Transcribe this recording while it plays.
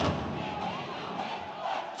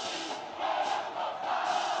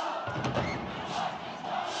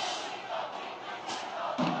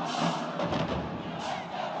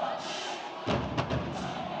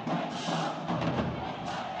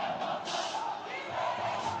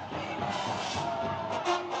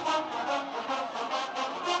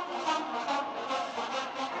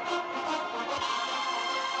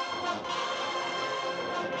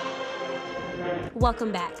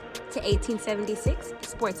Welcome back to 1876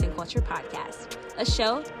 Sports and Culture Podcast, a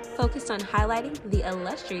show focused on highlighting the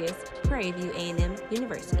illustrious Prairie View A&M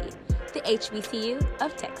University, the HBCU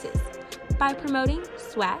of Texas, by promoting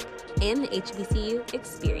SWAC and the HBCU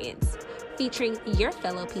experience, featuring your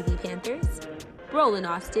fellow PV Panthers, Roland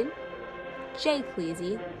Austin, Jay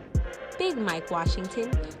Cleasy, Big Mike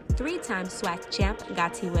Washington, three-time SWAC champ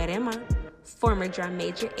Gati Werema, former drum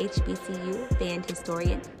major HBCU band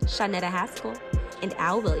historian Shawnetta Haskell, and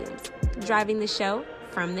Al Williams, driving the show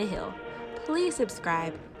from the Hill. Please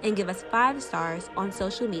subscribe and give us 5 stars on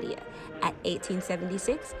social media at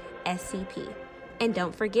 1876 SCP. And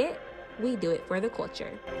don't forget, we do it for the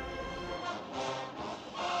culture.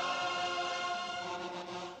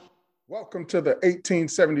 Welcome to the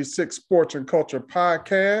 1876 Sports and Culture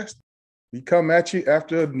Podcast. We come at you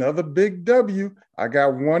after another big W. I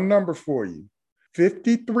got one number for you.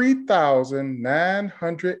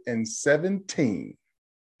 53,917.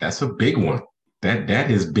 That's a big one.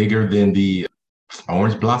 That is bigger than the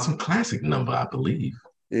Orange Blossom Classic number, I believe.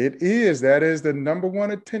 It is. That is the number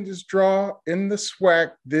one attendance draw in the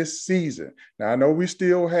SWAC this season. Now, I know we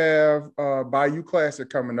still have Bayou Classic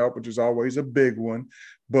coming up, which is always a big one.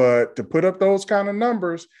 But to put up those kind of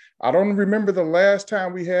numbers, I don't remember the last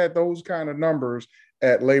time we had those kind of numbers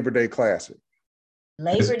at Labor Day Classic.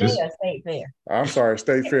 Labor Day or State Fair? I'm sorry,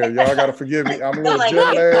 State Fair. Y'all got to forgive me. I'm a little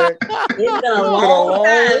jet lagged. It's been a long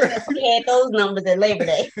time since we had those numbers at Labor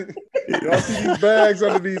Day. Y'all see these bags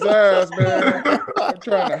under these eyes, man. I'm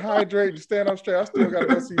trying to hydrate and stand up straight. I still got to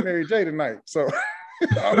go see Mary J tonight. So,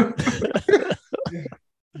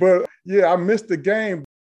 but yeah, I missed the game.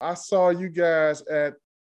 I saw you guys at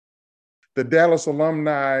the Dallas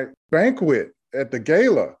alumni banquet at the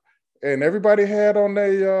gala, and everybody had on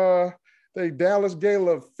their Dallas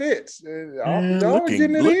gala fits. Y'all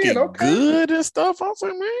looking good and stuff. I was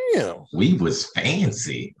like, man, we was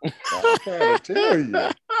fancy. I'm trying to tell you.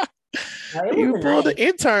 You brought the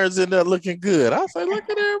interns in there looking good. I was like, look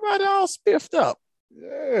at everybody all spiffed up.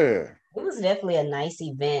 Yeah. It was definitely a nice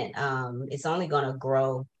event. It's only going to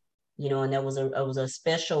grow, and there was a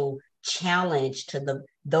special challenge to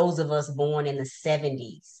those of us born in the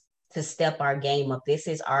 70s to step our game up. This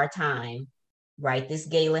is our time, right? This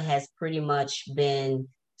gala has pretty much been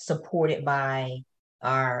supported by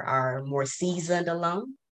our more seasoned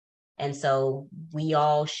alum. And so we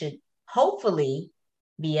all should hopefully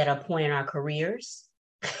be at a point in our careers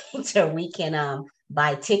so we can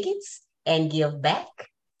buy tickets and give back.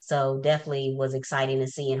 So definitely was exciting to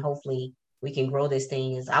see, and hopefully we can grow this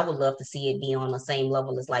thing. I would love to see it be on the same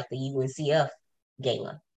level as like the UNCF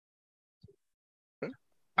gala.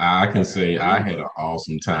 I can say I had an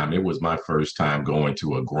awesome time. It was my first time going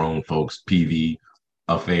to a grown folks PV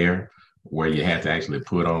affair where you had to actually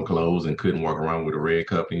put on clothes and couldn't walk around with a red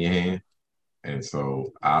cup in your hand. And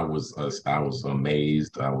so I was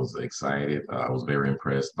amazed. I was excited. I was very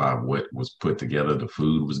impressed by what was put together. The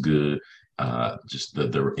food was good. Just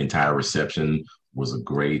the entire reception was a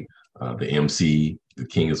great. The MC, the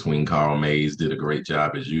King of Swing, Carl Mays, did a great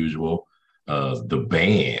job as usual. The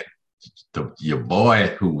band, your boy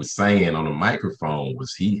who was singing on the microphone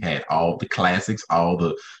he had all the classics, all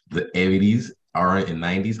the 80s and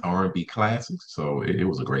 90s R&B classics. So it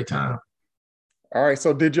was a great time. All right.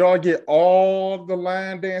 So did y'all get all the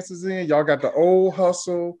line dances in? Y'all got the old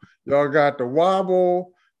hustle. Y'all got the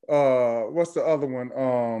wobble. What's the other one?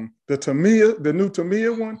 The Tamia, the new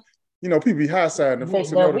Tamia one. People be high side, and the folks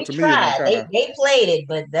that know the Tamia. They played it,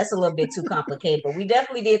 but that's a little bit too complicated. But we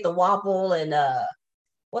definitely did the wobble and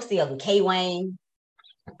what's the other? K-Wayne.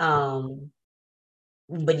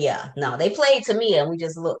 But yeah, no, they played Tamia and we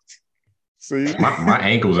just looked. See, my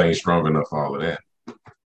ankles ain't strong enough for all of that.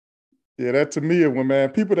 Yeah, that Tamia one, man.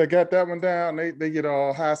 People that got that one down, they get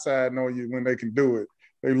all high side on you when they can do it.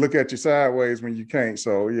 They look at you sideways when you can't.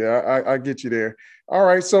 So yeah, I get you there. All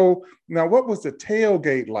right. So now, what was the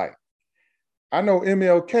tailgate like? I know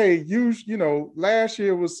MLK, last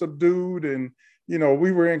year was subdued and,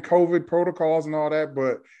 we were in COVID protocols and all that,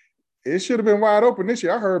 but it should have been wide open this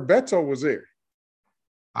year. I heard Beto was there.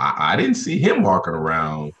 I didn't see him walking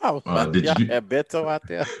around. Did you have Beto out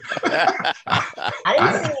there? I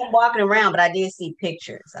didn't see him walking around, but I did see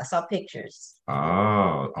pictures. I saw pictures.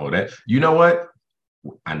 Oh, that. You know what?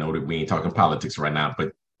 I know that we ain't talking politics right now,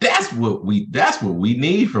 but that's what we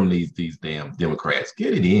need from these damn Democrats.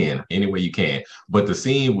 Get it in any way you can. But the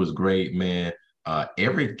scene was great, man.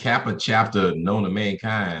 Every Kappa chapter known to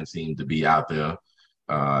mankind seemed to be out there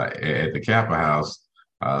at the Kappa House.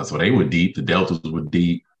 So they were deep. The Deltas were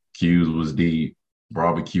deep. Q's was deep.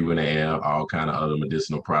 Barbecue in the air. All kind of other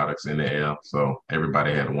medicinal products in the air. So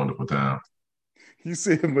everybody had a wonderful time. You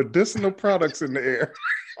see medicinal products in the air.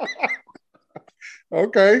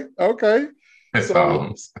 Okay. That's So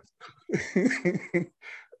all.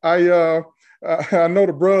 I know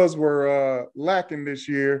the Bros were lacking this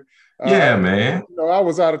year. Yeah, man. I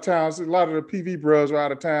was out of town. So a lot of the PV Bros were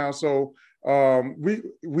out of town. So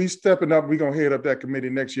we stepping up. We're gonna head up that committee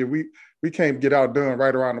next year. We can't get outdone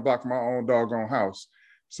right around the block from our own doggone house.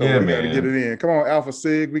 So Yeah, we got to man. get it in. Come on, Alpha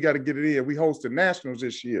Sig. We got to get it in. We hosted Nationals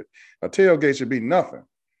this year. A tailgate should be nothing.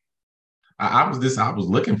 I was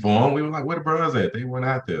looking for them. We were like, where the bros at? They weren't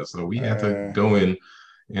out there. So we had to go in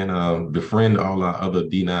and befriend all our other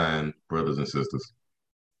D9 brothers and sisters.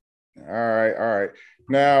 All right.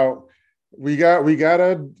 Now we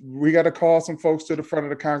gotta call some folks to the front of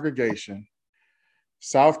the congregation.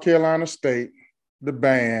 South Carolina State, the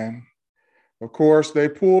band. Of course, they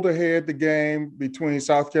pulled ahead the game between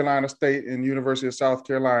South Carolina State and University of South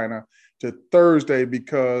Carolina to Thursday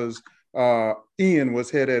because Ian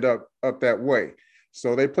was headed up that way.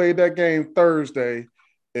 So they played that game Thursday,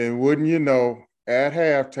 and wouldn't you know, at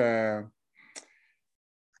halftime,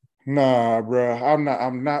 nah, bro,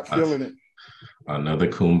 I'm not feeling it. Another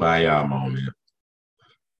kumbaya moment.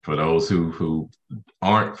 For those who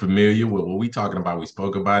aren't familiar with what we're talking about, we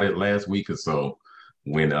spoke about it last week or so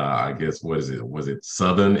when I guess was it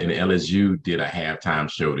Southern and LSU did a halftime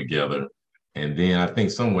show together, and then I think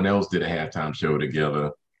someone else did a halftime show together.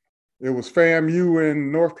 It was FAMU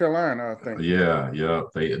in North Carolina, I think. Yeah.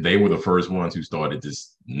 They were the first ones who started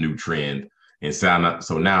this new trend. And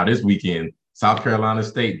so now this weekend, South Carolina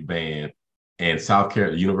State band and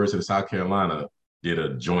University of South Carolina did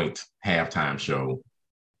a joint halftime show.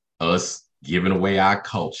 Us giving away our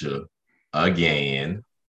culture again.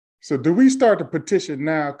 So do we start the petition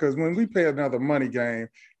now? Because when we play another money game,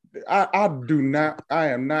 I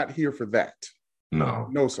am not here for that.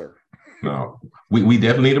 No, sir. No. We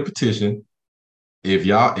definitely need a petition. If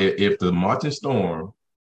the Marching Storm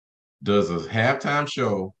does a halftime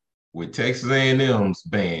show with Texas A&M's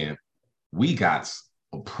band, we got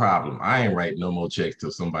a problem. I ain't writing no more checks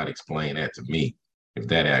till somebody explain that to me if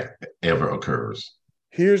that ever occurs.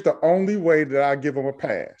 Here's the only way that I give them a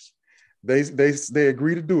pass. They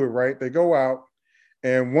agree to do it, right? They go out,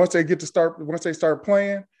 and once they start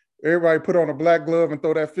playing, everybody put on a black glove and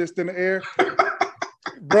throw that fist in the air.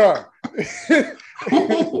 Bruh,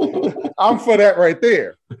 I'm for that right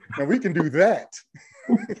there. And we can do that.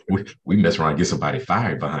 we mess around and get somebody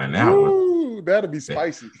fired behind that one. That'll be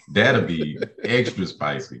spicy. That'll be extra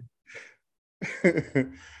spicy.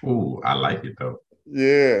 Ooh, I like it though.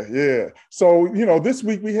 Yeah. So, this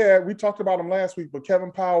week we talked about him last week, but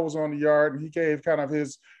Kevin Powell was on the yard and he gave kind of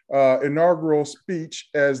his inaugural speech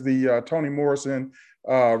as the Toni Morrison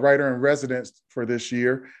writer in residence for this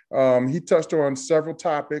year. He touched on several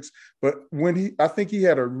topics, but I think he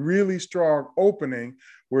had a really strong opening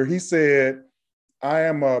where he said, I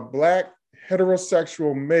am a Black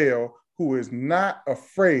heterosexual male who is not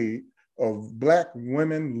afraid of Black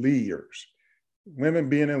women leaders, women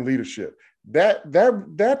being in leadership.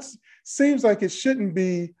 That seems like it shouldn't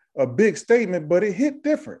be a big statement, but it hit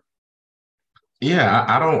different. Yeah,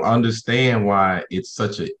 I don't understand why it's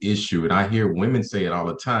such an issue. And I hear women say it all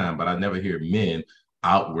the time, but I never hear men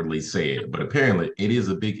outwardly say it. But apparently it is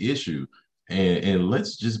a big issue. And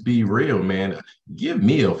let's just be real, man. Give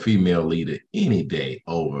me a female leader any day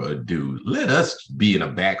over a dude. Let us be in the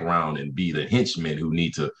background and be the henchmen who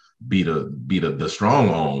need to be the strong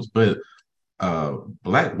arms. But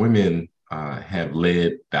Black women have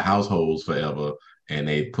led the households forever, and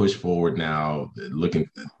they push forward now, looking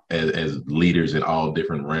as leaders in all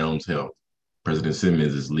different realms. Hell, President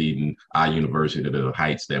Simmons is leading our university to the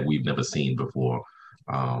heights that we've never seen before.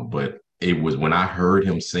 But it was when I heard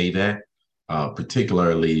him say that,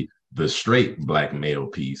 particularly the straight Black male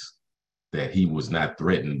piece, that he was not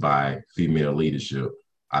threatened by female leadership.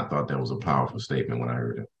 I thought that was a powerful statement when I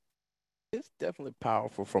heard it. It's definitely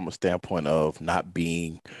powerful from a standpoint of not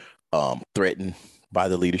being threatened by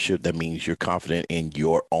the leadership. That means you're confident in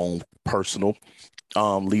your own personal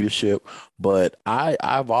leadership. But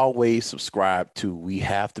I've always subscribed to, we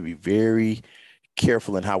have to be very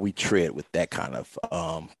careful in how we tread with that kind of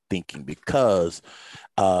thinking, because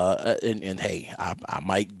and hey, I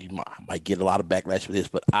might get a lot of backlash for this,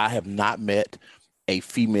 but I have not met a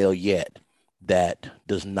female yet that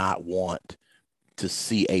does not want to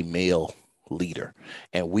see a male leader.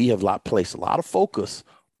 And we have placed a lot of focus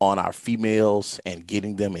on our females and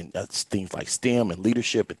getting them in things like STEM and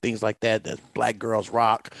leadership and things like that. That Black Girls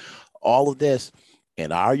Rock, all of this.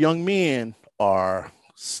 And our young men are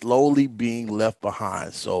slowly being left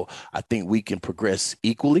behind. So I think we can progress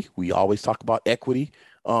equally. We always talk about equity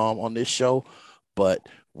on this show, but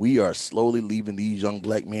we are slowly leaving these young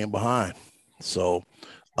black men behind. So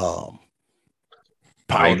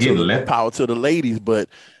power to the ladies, but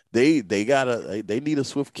they need a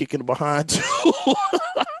swift kick in the behind too.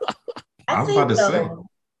 I was about to say.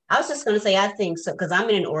 I was just going to say, I think so, because I'm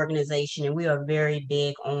in an organization and we are very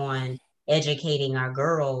big on educating our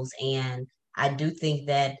girls. And I do think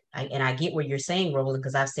that, and I get what you're saying, Roland,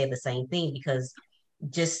 because I've said the same thing, because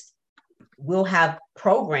just we'll have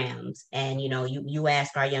programs and, you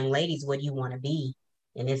ask our young ladies, what do you want to be?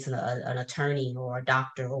 And it's an attorney or a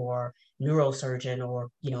doctor or neurosurgeon or,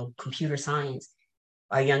 computer science.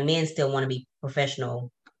 Our young men still want to be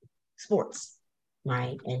professional sports,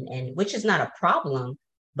 right? And which is not a problem,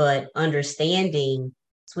 but understanding,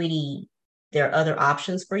 sweetie, there are other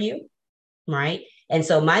options for you, right? And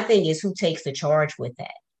so my thing is, who takes the charge with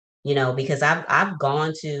that? Because I've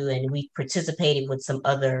gone to and we participated with some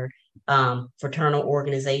other fraternal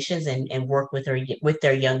organizations and worked with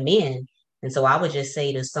their young men. And so I would just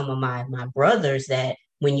say to some of my brothers that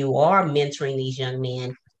when you are mentoring these young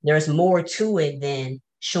men, there's more to it than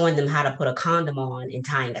showing them how to put a condom on and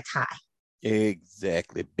tying a tie.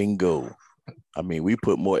 Exactly. Bingo. I mean, we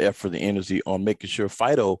put more effort and energy on making sure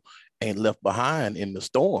Fido ain't left behind in the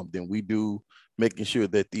storm than we do making sure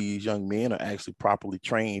that these young men are actually properly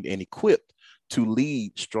trained and equipped to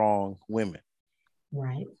lead strong women.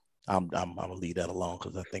 Right. I'm gonna leave that alone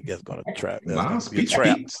because I think that's gonna trap. Speak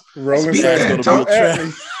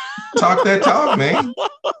Talk that talk, man.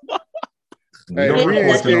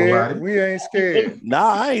 We ain't scared.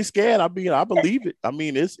 Nah, I ain't scared. I mean, I believe it. I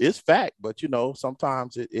mean, it's fact, but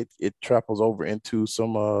sometimes it travels over into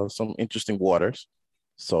some interesting waters.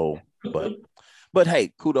 So, but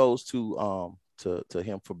hey, kudos to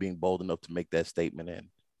him for being bold enough to make that statement. And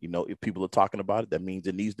if people are talking about it, that means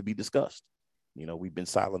it needs to be discussed. We've been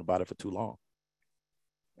silent about it for too long.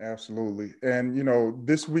 Absolutely. And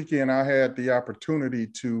this weekend I had the opportunity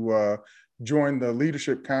to join the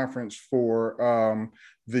leadership conference for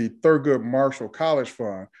the Thurgood Marshall College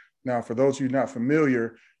Fund. Now, for those of you not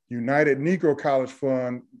familiar, United Negro College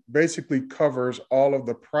Fund basically covers all of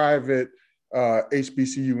the private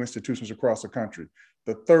HBCU institutions across the country.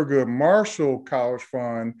 The Thurgood Marshall College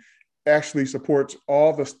Fund actually supports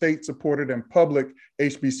all the state-supported and public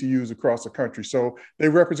HBCUs across the country. So they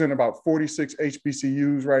represent about 46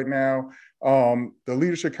 HBCUs right now. The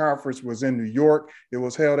leadership conference was in New York. It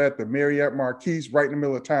was held at the Marriott Marquis right in the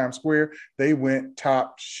middle of Times Square. They went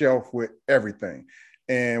top shelf with everything.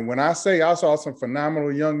 And when I say I saw some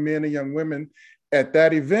phenomenal young men and young women at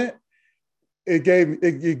that event, it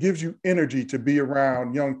gives you energy to be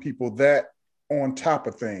around young people that on top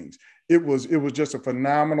of things. It was just a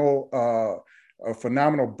phenomenal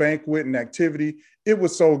banquet and activity. It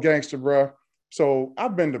was so gangster, bro. So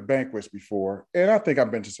I've been to banquets before, and I think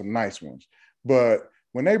I've been to some nice ones. But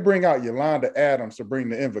when they bring out Yolanda Adams to bring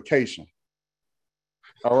the invocation,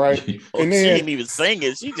 all right, and then she didn't even sing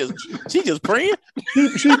it. She just prayed.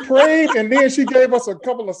 She prayed, and then she gave us a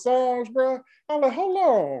couple of songs, bro. I'm like, hold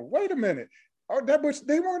on, wait a minute.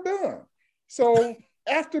 They weren't done. So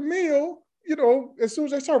after meal, as soon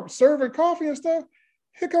as they start serving coffee and stuff,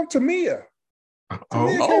 here come Tamia.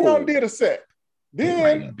 Tamia came out and did a set.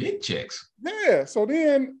 Then big checks. Yeah. So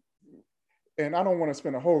then, and I don't want to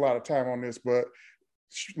spend a whole lot of time on this, but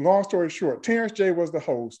long story short, Terrence J was the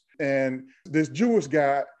host, and this Jewish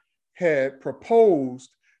guy had proposed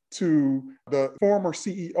to the former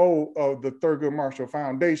CEO of the Thurgood Marshall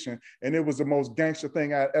Foundation, and it was the most gangster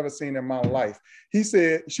thing I'd ever seen in my life. He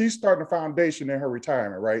said, she's starting a foundation in her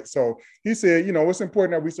retirement, right? So he said, it's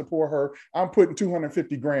important that we support her. I'm putting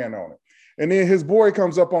 $250,000 on it. And then his boy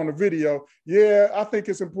comes up on the video. Yeah, I think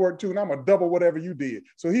it's important too, and I'm gonna double whatever you did.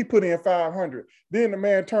 So he put in 500. Then the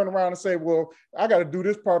man turned around and said, well, I got to do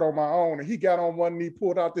this part on my own. And he got on one knee,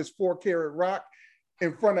 pulled out this 4-carat rock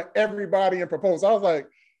in front of everybody and proposed. I was like,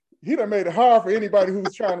 he done made it hard for anybody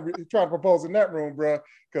who's trying to propose in that room, bro,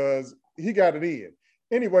 because he got it in.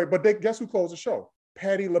 Anyway, but guess who closed the show?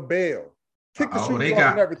 Patti LaBelle. Kicked the shoes off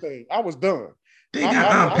and everything. I was done. They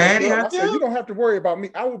got Patti out there? I said, you don't have to worry about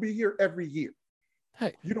me. I will be here every year.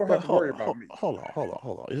 Hey, you don't have to worry about me. Hold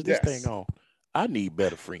on. Is this thing on? I need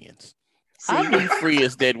better friends. See? I need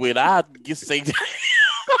friends that when I get say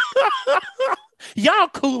y'all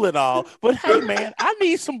cool and all, but hey man, I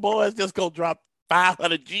need some boys just go drop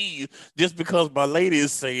 500 G's just because my lady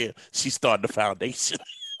is saying she's starting the foundation.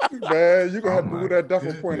 Man, you're gonna have to move that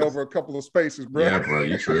duffel point over a couple of spaces, bro. Yeah, bro,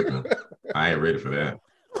 you tripping. I ain't ready for that.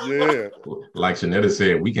 Yeah. Like Shanetta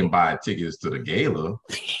said, we can buy tickets to the gala.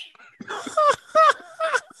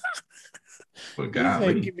 For He said,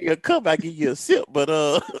 golly. give me a cup, I give you a sip. But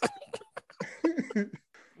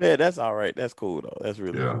man, that's all right. That's cool though. That's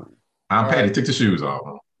really cool. Aunt Patty took the shoes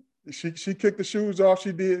off. She kicked the shoes off.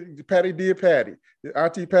 She did. Patty did Patty.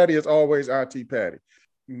 Auntie Patty is always Auntie Patty.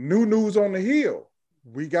 New news on the hill.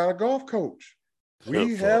 We got a golf coach.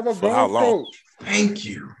 We have a golf coach. Thank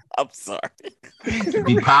you. I'm sorry.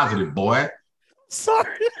 Be positive, boy.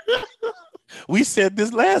 Sorry. We said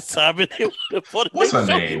this last time. And What's her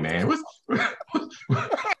name, man?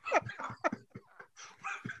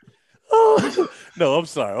 Oh, no, I'm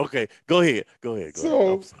sorry. Okay, go ahead.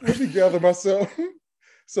 So let me gather myself.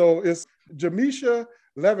 So it's Jamisha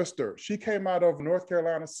Levister. She came out of North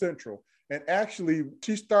Carolina Central, and actually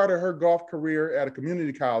she started her golf career at a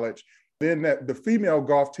community college. Then the female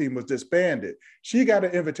golf team was disbanded. She got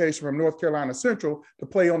an invitation from North Carolina Central to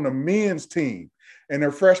play on the men's team. And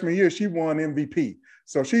her freshman year, she won MVP.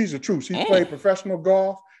 So she's the truth. She's played professional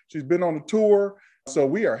golf. She's been on the tour. So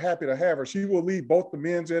we are happy to have her. She will lead both the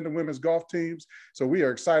men's and the women's golf teams. So we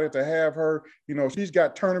are excited to have her. You know, she's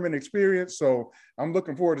got tournament experience. So I'm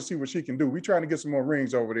looking forward to see what she can do. We're trying to get some more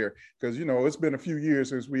rings over there because, you know, it's been a few years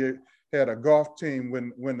since we had a golf team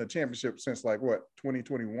win the championship since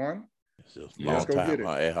 2021? Let's go get it.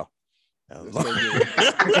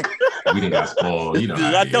 We didn't got spoiled. You know,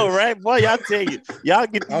 I know, right? Boy, y'all tell you, y'all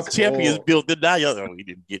get these champions built, and now y'all we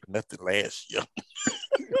didn't get nothing last year.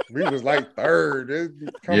 We was like third.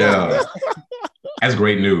 That's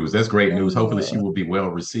great news. That's great news. Hopefully she will be well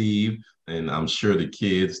received. And I'm sure the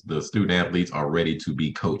kids, the student athletes are ready to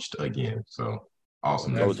be coached again. So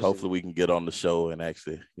awesome. Coach, hopefully we can get on the show and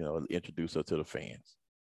actually, introduce her to the fans.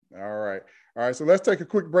 All right. So let's take a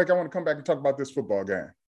quick break. I want to come back and talk about this football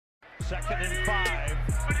game. 2nd and 5.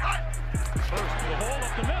 First to the hole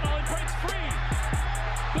up the middle and breaks free.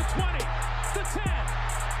 The 20, the 10.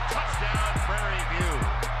 Touchdown Prairie View.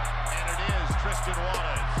 And it is Tristan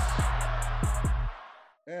Wallace.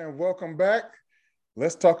 And welcome back.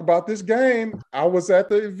 Let's talk about this game. I was at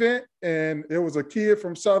the event and there was a kid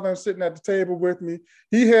from Southern sitting at the table with me.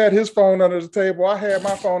 He had his phone under the table. I had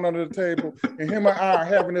my phone under the table, and him and I are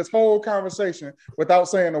having this whole conversation without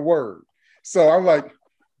saying a word. So I'm like,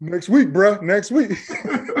 next week, bruh, next week.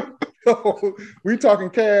 So we talking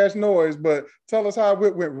cash noise, but tell us how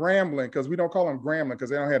it went rambling, because we don't call them grambling because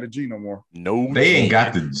they don't have the G no more. No, they ain't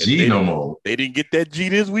got the G no more. They didn't get that G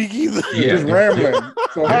this week either. Yeah, just rambling.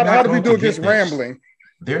 So how do we do against rambling?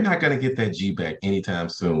 They're not going to get that G back anytime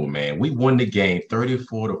soon, man. We won the game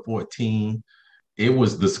 34-14.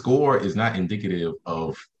 The score is not indicative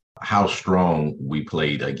of how strong we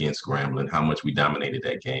played against Grambling, how much we dominated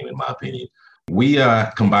that game, in my opinion. We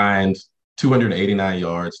combined 289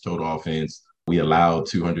 yards total offense. We allowed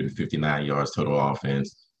 259 yards total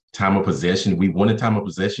offense. Time of possession, we won the time of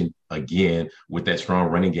possession again with that strong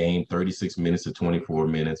running game, 36 minutes to 24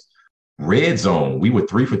 minutes. Red zone, we were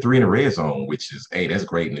 3 for 3 in the red zone, which is, hey, that's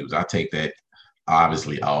great news. I take that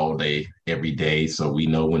obviously all day, every day. So we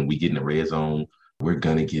know when we get in the red zone, we're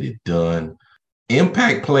going to get it done.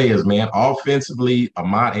 Impact players, man. Offensively,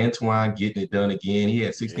 Ahmad Antoine getting it done again. He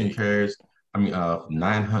had 16 carries.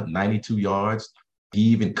 992 yards. He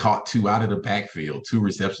even caught 2 out of the backfield, 2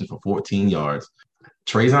 receptions for 14 yards.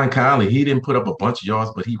 Trayvon Conley, he didn't put up a bunch of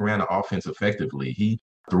yards, but he ran the offense effectively. He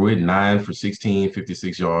threw it 9 for 16,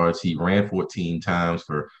 56 yards. He ran 14 times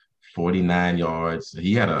for 49 yards.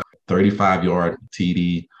 He had a 35-yard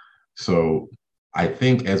TD. So I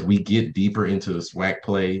think as we get deeper into the SWAC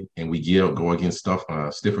play and we go against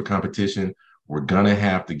stiffer competition, we're going to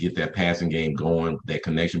have to get that passing game going, that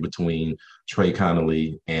connection between Trey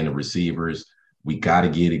Connolly and the receivers. We got to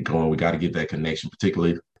get it going. We got to get that connection,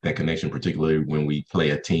 particularly when we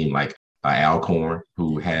play a team like Alcorn,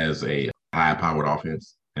 who has a high-powered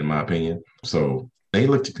offense, in my opinion. So they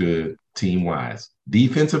looked good team-wise.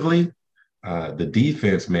 Defensively, the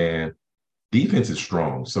defense, man, defense is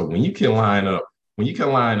strong. So when you can line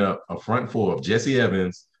up a front four of Jesse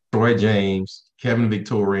Evans, Troy James, Kevin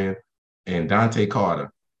Victorian, and Dante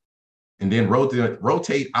Carter, and then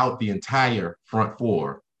rotate out the entire front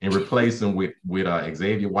four and replace them with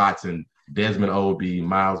Xavier Watson, Desmond Obey,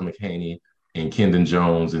 Miles McHaney, and Kendon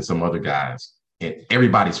Jones, and some other guys. And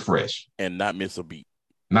everybody's fresh. And not miss a beat.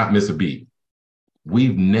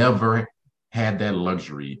 We've never had that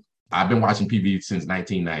luxury. I've been watching PV since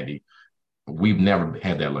 1990. We've never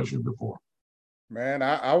had that luxury before. Man,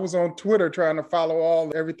 I was on Twitter trying to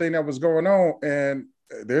follow everything that was going on, and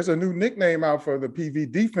there's a new nickname out for the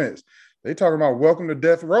PV defense. They talking about welcome to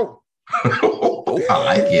death row. I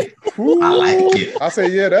like it. I like it. I say,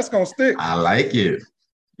 yeah, that's going to stick. I like it.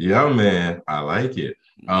 Yeah, man. I like it.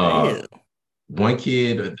 one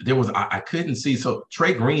kid, there was I couldn't see. So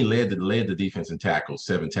Trey Green led the defense in tackles,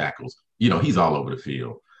 7 tackles. He's all over the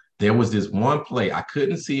field. There was this one play I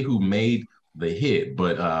couldn't see who made the hit,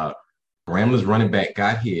 but Gramblin's running back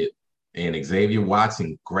got hit, and Xavier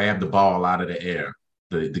Watson grabbed the ball out of the air.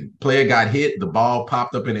 The player got hit, the ball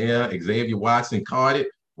popped up in the air. Xavier Watson caught it,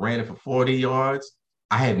 ran it for 40 yards.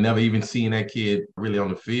 I had never even seen that kid really on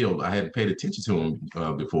the field. I hadn't paid attention to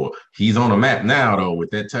him before. He's on the map now, though,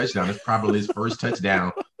 with that touchdown. It's probably his first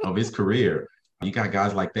touchdown of his career. You got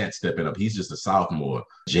guys like that stepping up. He's just a sophomore.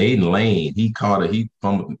 Jaden Lane, he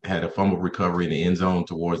had a fumble recovery in the end zone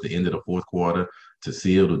towards the end of the fourth quarter to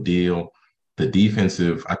seal the deal. The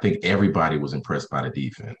defensive, I think everybody was impressed by the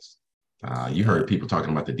defense. You heard people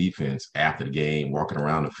talking about the defense after the game, walking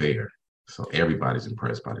around the fair. So everybody's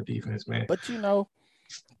impressed by the defense, man. But,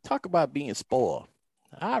 talk about being spoiled.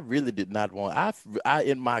 I really did not want. I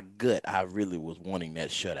in my gut, I really was wanting that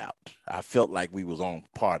shutout. I felt like we was on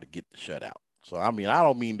par to get the shutout. So I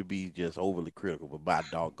don't mean to be just overly critical, but by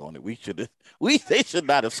doggone it, they should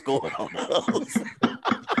not have scored on us.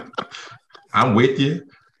 I'm with you.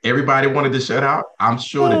 Everybody wanted the shutout. I'm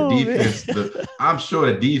sure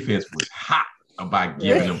the defense was hot about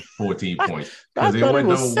giving them 14 points. Because there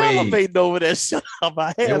was no way over that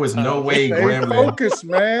shutout. There was no way. Stay focused,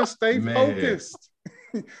 man. Stay focused.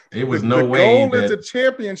 It was no way. The goal is the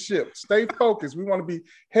championship. Stay focused. We want to be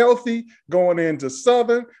healthy going into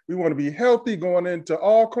Southern. We want to be healthy going into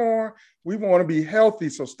Alcorn. We want to be healthy.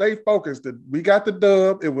 So stay focused. We got the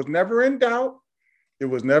dub. It was never in doubt. It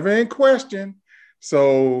was never in question.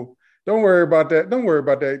 So don't worry about that. Don't worry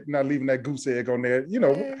about that. Not leaving that goose egg on there.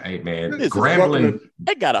 Hey man, Grambling.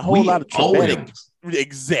 They got a whole lot of traumatic.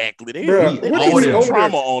 Exactly. They put some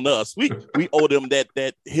trauma on us. We owe them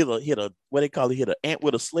that hit a what they call it, hit an ant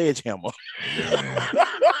with a sledgehammer.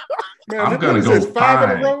 Man, I'm gonna go 5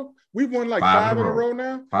 in a row. We've won like 5 in a row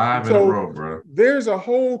now. 5 in a row, bro. There's a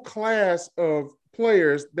whole class of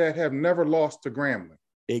players that have never lost to Grambling.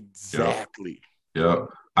 Exactly. Yep.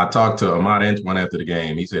 I talked to Ahmad Antoine after the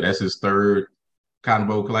game. He said that's his 3rd Cotton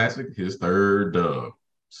Bowl Classic, his 3rd dub.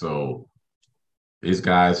 So it's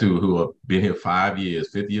guys who have been here 5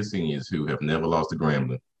 years, 5th-year seniors who have never lost to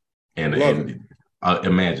Grambling. And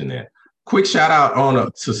imagine that. Quick shout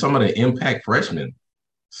out to some of the impact freshmen.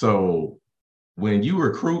 So when you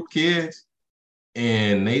recruit kids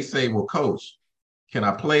and they say, well, coach, can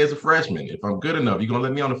I play as a freshman? If I'm good enough, you going to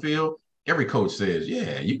let me on the field? Every coach says,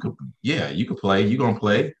 you could play. You're going to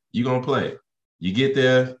play. You're going to play. You get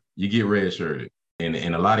there, you get redshirted. And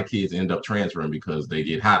a lot of kids end up transferring because they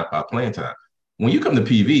get hot about playing time. When you come to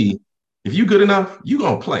PV, if you're good enough, you're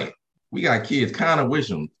going to play. We got kids, Connor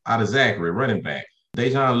Wisham out of Zachary, running back.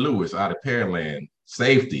 Dejan Lewis out of Pearland,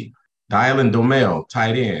 safety. Dylan Domel,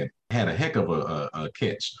 tight end, had a heck of a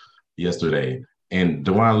catch yesterday. And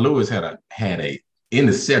Dewan Lewis had a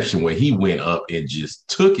interception where he went up and just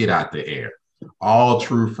took it out the air. All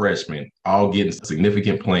true freshmen, all getting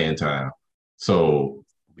significant playing time. So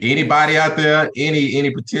anybody out there, any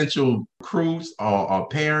potential crews or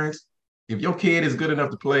parents, if your kid is good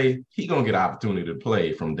enough to play, he going to get an opportunity to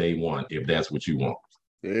play from day one if that's what you want.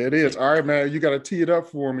 Yeah, it is. All right, man, you got to tee it up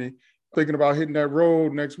for me. Thinking about hitting that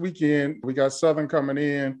road next weekend. We got Southern coming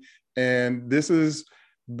in, and this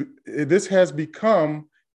has become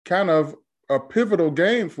kind of a pivotal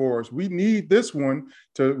game for us. We need this one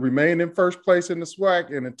to remain in first place in the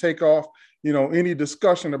SWAC and to take off, any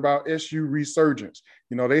discussion about SU resurgence.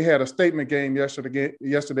 They had a statement game yesterday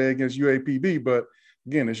against UAPB, but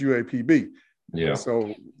again, it's UAPB. Yeah.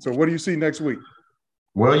 So what do you see next week?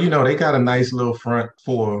 Well, they got a nice little front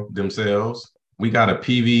for themselves. We got a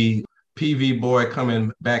PV boy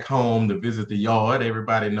coming back home to visit the yard.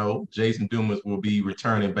 Everybody know Jason Dumas will be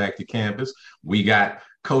returning back to campus. We got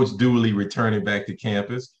Coach Dooley returning back to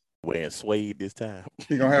campus. Wearing suede this time.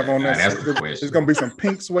 He's going to have on that. That's the question. There's going to be some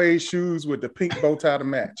pink suede shoes with the pink bow tie to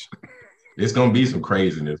match. It's going to be some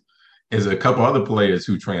craziness. There's a couple other players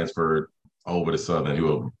who transferred over to Southern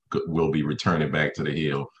who will be returning back to the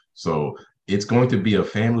Hill. So it's going to be a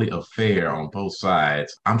family affair on both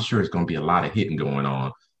sides. I'm sure it's going to be a lot of hitting going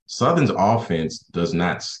on. Southern's offense does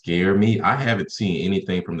not scare me. I haven't seen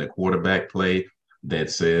anything from the quarterback play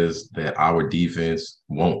that says that our defense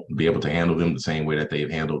won't be able to handle them the same way that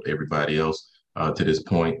they've handled everybody else to this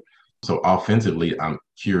point. So offensively, I'm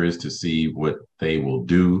curious to see what they will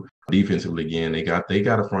do. Defensively, again, they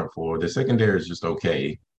got a front four. Their secondary is just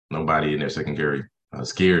okay. Nobody in their secondary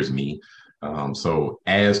scares me. So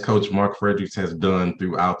as Coach Mark Fredericks has done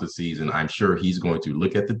throughout the season, I'm sure he's going to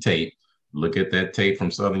look at that tape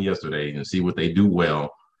from Southern yesterday and see what they do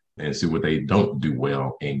well and see what they don't do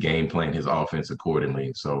well and game plan his offense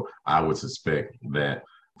accordingly. So I would suspect that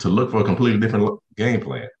to look for a completely different game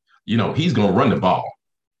plan. He's going to run the ball.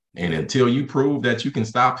 And until you prove that you can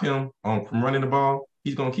stop him from running the ball,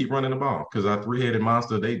 he's going to keep running the ball because our three-headed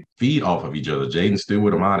monster, they feed off of each other. Jaden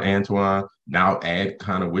Stewart, Ahmad Antoine, now add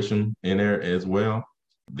Connor Wisham in there as well.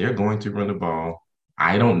 They're going to run the ball.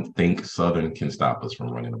 I don't think Southern can stop us from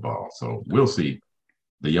running the ball. So we'll see.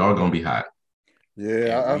 The y'all going to be hot.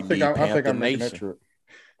 Yeah, I think I'm making that trip.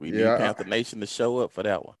 We need Panther Nation to show up for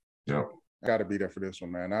that one. Yep. Got to be there for this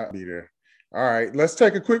one, man. I'll be there. All right, let's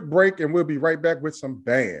take a quick break and we'll be right back with some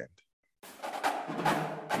band.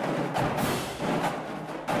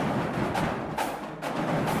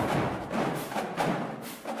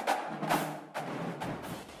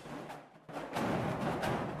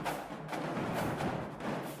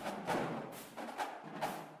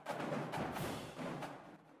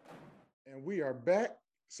 And we are back.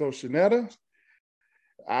 So, Shanetta,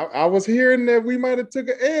 I was hearing that we might have took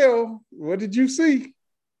an L. What did you see?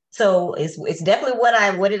 So it's definitely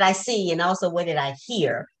what did I see, and also what did I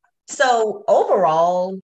hear. So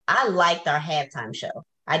overall, I liked our halftime show.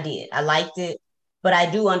 I did. I liked it, but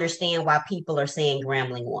I do understand why people are saying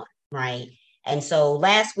Grambling won, right? And so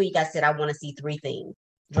last week I said I want to see three things: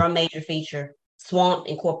 drum major feature, Swamp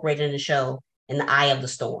incorporated in the show, and the Eye of the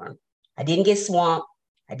Storm. I didn't get Swamp.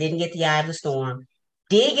 I didn't get the Eye of the Storm.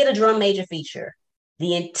 Did get a drum major feature.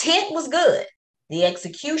 The intent was good. The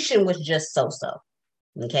execution was just so-so.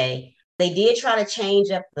 Okay. They did try to change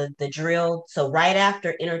up the drill. So right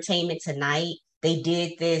after Entertainment Tonight, they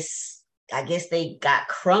did this. I guess they got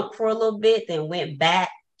crunk for a little bit, then went back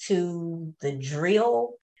to the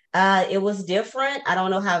drill. It was different. I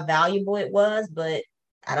don't know how valuable it was, but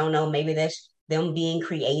I don't know. Maybe that's them being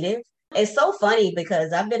creative. It's so funny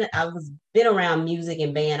because I've been around music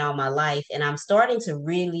and band all my life, and I'm starting to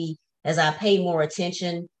really, as I pay more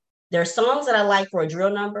attention, there are songs that I like for a drill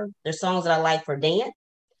number. There's songs that I like for dance.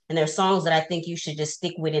 And there's songs that I think you should just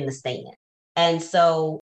stick with in the stand. And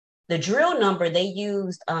so the drill number, they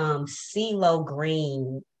used CeeLo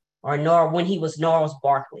Green when he was Gnarls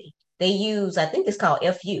Barkley. They used, I think it's called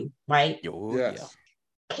FU, right? Yes.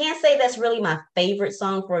 Yeah. Can't say that's really my favorite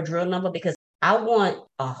song for a drill number because I want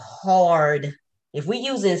a hard, if we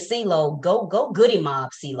using CeeLo, go Goody Mob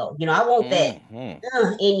CeeLo. I want that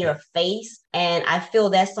in your face. And I feel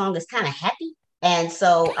that song is kind of happy. And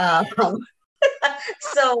so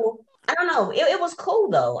so I don't know. It was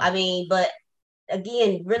cool though. I mean, but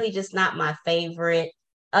again, really just not my favorite.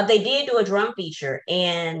 They did do a drum feature,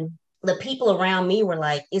 and the people around me were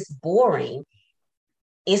like, "It's boring.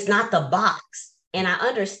 It's not the box." And I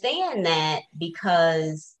understand that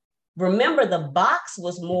because remember, the box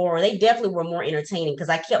was more. They definitely were more entertaining because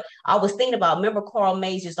I was thinking about. Remember, Carl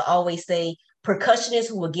Mays used to always say percussionists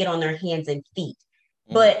who would get on their hands and feet.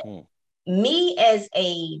 But me as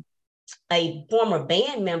a former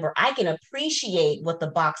band member, I can appreciate what the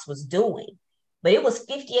box was doing, but it was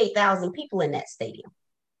 58,000 people in that stadium,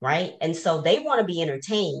 right? And so they want to be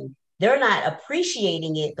entertained. They're not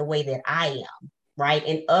appreciating it the way that I am, right?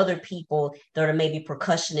 And other people that are maybe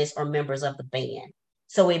percussionists or members of the band.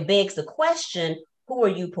 So it begs the question, who are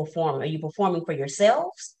you performing? Are you performing for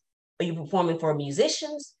yourselves? Are you performing for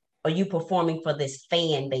musicians? Are you performing for this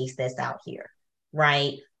fan base that's out here,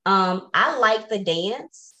 right? I like the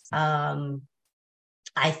dance.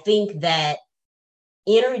 I think that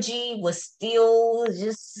energy was still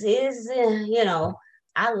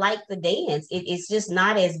I like the dance. It's just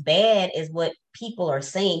not as bad as what people are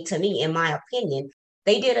saying to me, in my opinion.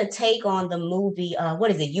 They did a take on the movie,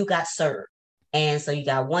 what is it? You Got Served. And so you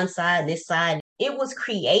got one side, this side. It was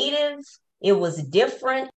creative. It was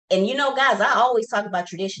different. And guys, I always talk about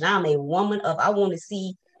tradition. I'm a woman I want to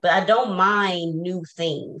see, but I don't mind new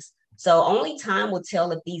things. So only time will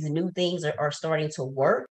tell if these new things are starting to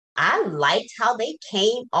work. I liked how they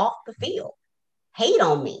came off the field. Hate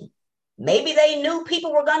on me. Maybe they knew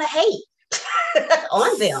people were going to hate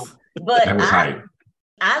on them. But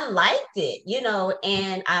I liked it,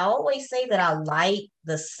 and I always say that I like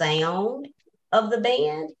the sound of the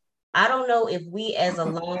band. I don't know if we as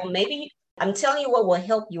alum, maybe I'm telling you what will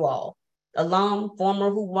help you all. Alum, former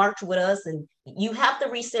who marched with us, and you have to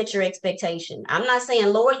reset your expectation. I'm not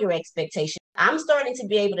saying lower your expectation. I'm starting to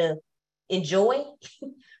be able to enjoy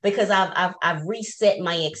because I've reset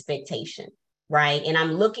my expectation, right? And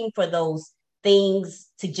I'm looking for those things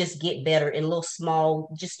to just get better in little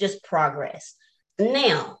small, just progress.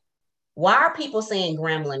 Now, why are people saying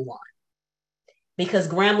Grambling won? Because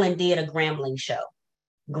Grambling did a Grambling show.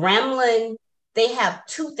 Grambling, they have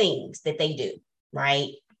two things that they do, right?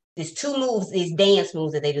 There's two moves, these dance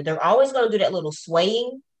moves that they do. They're always going to do that little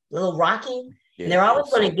swaying a little rocking. Yeah, And they're always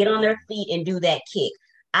so going to get on their feet and do that kick.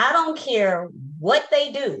 I don't care what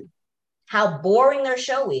they do, how boring their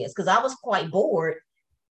show is, because I was quite bored.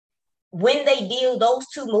 When they deal those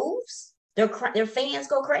two moves, their fans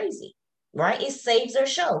go crazy, right? It saves their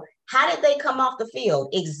show. How did they come off the field?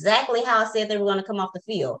 Exactly how I said they were going to come off the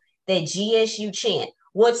field. That GSU chant.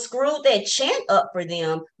 What screwed that chant up for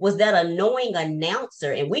them was that annoying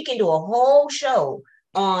announcer. And we can do a whole show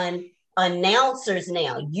on announcers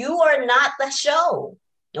now. You are not the show.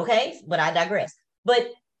 Okay, but I digress. But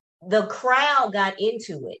the crowd got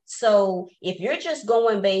into it. So if you're just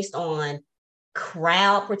going based on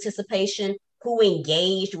crowd participation, who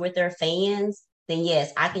engaged with their fans, then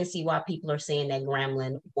yes, I can see why people are saying that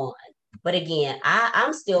Grambling won. But again,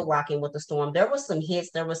 I'm still rocking with the Storm. There were some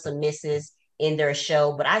hits, there were some misses in their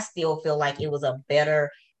show, but I still feel like it was a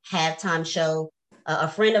better halftime show. A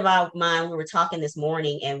friend of mine, we were talking this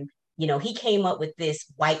morning, and he came up with this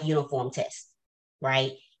white uniform test,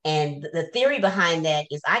 right? And the theory behind that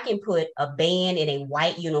is I can put a band in a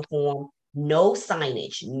white uniform, no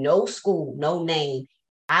signage, no school, no name.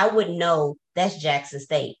 I would know that's Jackson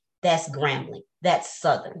State, that's Grambling, that's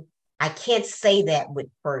Southern. I can't say that with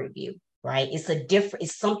Prairie View, right?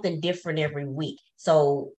 It's something different every week.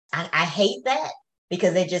 So I hate that,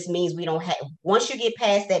 because it just means we don't have, once you get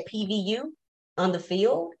past that PVU on the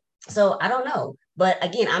field. So I don't know. But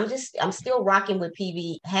again, I'm still rocking with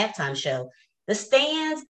PV halftime show. The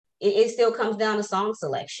stands, it still comes down to song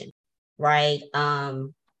selection, right?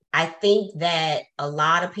 I think that a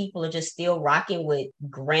lot of people are just still rocking with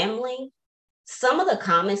Grambling. Some of the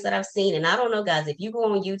comments that I've seen, and I don't know, guys, if you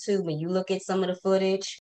go on YouTube and you look at some of the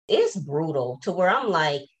footage, it's brutal to where I'm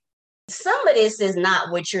like, some of this is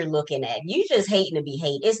not what you're looking at. You just hating to be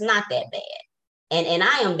hate. It's not that bad. And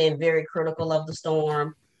I am been very critical of the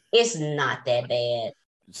Storm. It's not that bad.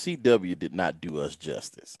 CW did not do us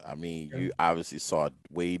justice. I mean, you obviously saw a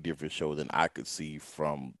way different show than I could see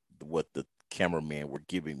from what the cameraman were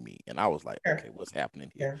giving me. And I was like, okay, what's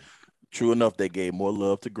happening here? True enough, they gave more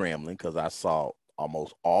love to Grambling, because I saw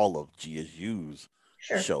almost all of GSU's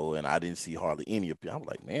show, and I didn't see hardly any of it. I was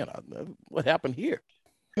like, man, what happened here?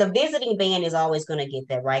 The visiting band is always going to get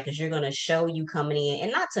that, right? Because you're going to show you coming in.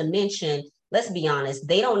 And not to mention, let's be honest,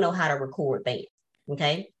 they don't know how to record bands,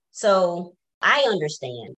 okay? So I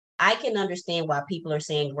understand. I can understand why people are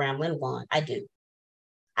saying Grambling won. I do.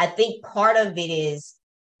 I think part of it is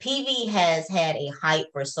PV has had a hype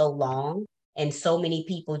for so long, and so many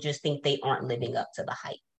people just think they aren't living up to the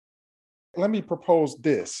hype. Let me propose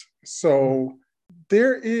this. So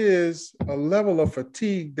there is a level of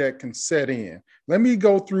fatigue that can set in. Let me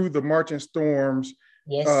go through the Marching Storm's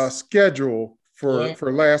schedule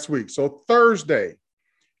for last week. So Thursday,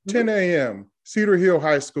 10 a.m., Cedar Hill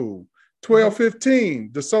High School.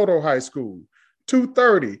 12:15, DeSoto High School.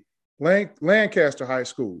 2:30, Lancaster High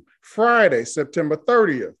School. Friday, September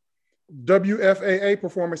 30th, WFAA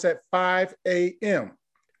performance at 5 a.m.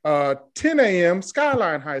 10 a.m.,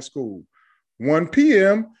 Skyline High School. 1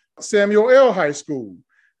 p.m., Samuel L. High School.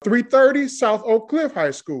 3:30, South Oak Cliff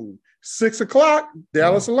High School. 6 o'clock,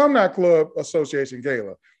 Dallas Alumni Club Association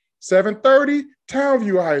Gala. 7:30,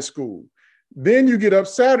 Townview High School. Then you get up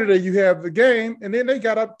Saturday, you have the game, and then they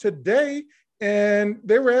got up today and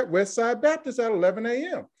they were at Westside Baptist at 11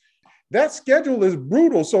 a.m. That schedule is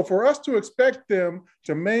brutal. So for us to expect them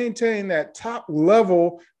to maintain that top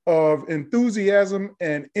level of enthusiasm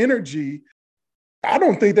and energy, I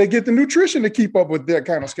don't think they get the nutrition to keep up with that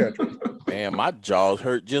kind of schedule. Man, my jaws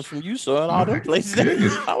hurt just from you showing all them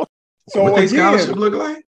places. So what their scholarship look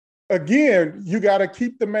like? Again, you got to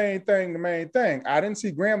keep the main thing the main thing. I didn't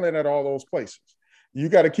see Grambling at all those places. You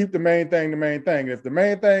got to keep the main thing the main thing. If the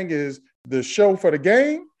main thing is the show for the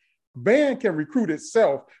game, band can recruit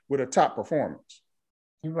itself with a top performance.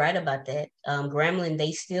 You're right about that. Grambling,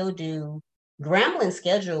 they still do. Grambling's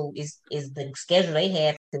schedule is the schedule they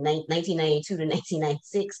had from 1992 to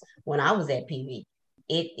 1996 when I was at PV.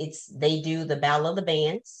 They do the Battle of the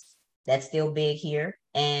Bands. That's still big here.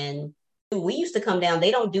 And we used to come down.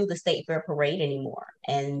 They don't do the State Fair parade anymore.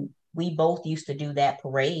 And we both used to do that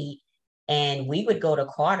parade. And we would go to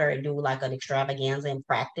Carter and do like an extravaganza in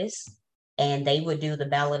practice. And they would do the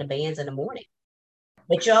Battle of the Bands in the morning.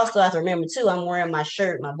 But you also have to remember, too, I'm wearing my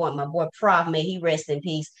shirt. My boy Prof, may he rest in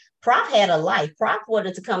peace. Prof had a life. Prof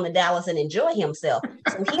wanted to come to Dallas and enjoy himself.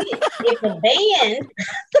 So if the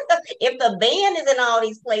band is in all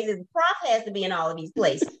these places, Prof has to be in all of these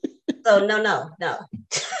places. So no. No.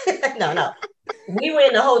 We were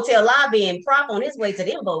in the hotel lobby and Prof on his way to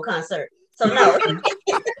the Imbo concert. So no.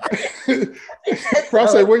 Prof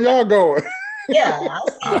said, where y'all going? Yeah.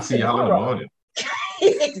 I'll see y'all in the morning.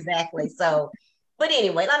 Exactly. So, But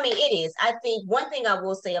anyway, I mean, it is. I think one thing I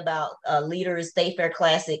will say about Leaders State Fair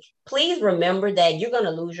Classic, please remember that you're going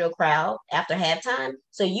to lose your crowd after halftime.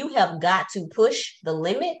 So you have got to push the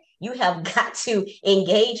limit. You have got to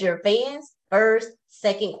engage your fans first,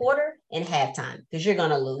 second quarter, and halftime because you're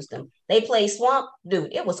going to lose them. They played Swamp.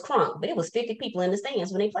 Dude, it was crunk, but it was 50 people in the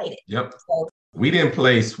stands when they played it. Yep. So, We didn't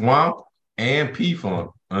play Swamp and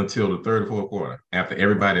P-Funk until the third or fourth quarter after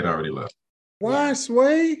everybody had already left. Why,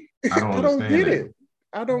 Sway? I don't get that. it.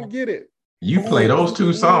 I don't get it. You play those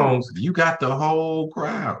two songs, you got the whole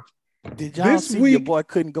crowd. Did y'all see your boy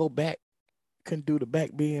couldn't go back, couldn't do the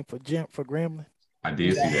back bend for Grambling? I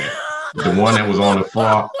did see that. The one that was on the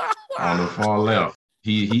far left.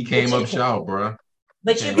 He came up short, bro.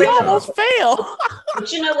 But you almost fell.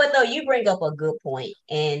 But you know what though? You bring up a good point,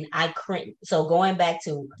 and I cringe. So going back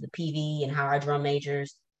to the PV and how our drum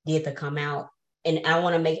majors did to come out, and I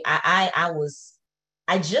want to make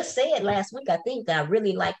I just said last week, I think that I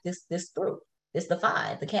really like this group. It's the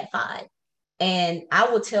Cat 5. And I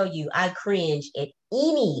will tell you, I cringe at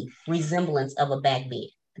any resemblance of a back bend.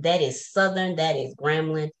 That is Southern, that is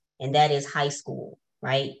Grambling, and that is high school,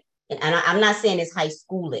 right? And I'm not saying it's high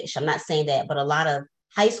schoolish. I'm not saying that, but a lot of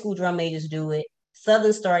high school drum majors do it.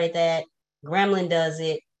 Southern started that. Grambling does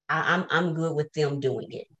it. I'm good with them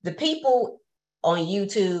doing it. The people on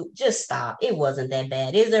YouTube, just stop. It wasn't that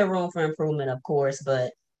bad. Is there room for improvement? Of course,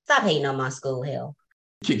 but stop hating on my school, hell.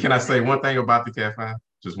 Can I say one thing about the Cat 5?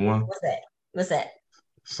 Just one? What's that?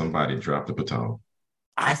 Somebody dropped the baton.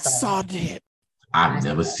 I saw that. I've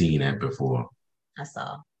never seen that before. I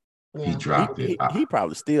saw. Yeah. He dropped it. He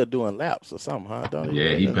probably still doing laps or something, huh? Don't he?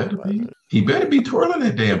 Yeah, he better be. He better be twirling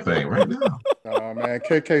that damn thing right now. Oh man,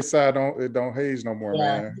 KK side don't haze no more,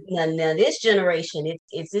 man. Now this generation,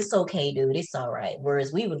 it's okay, dude. It's all right.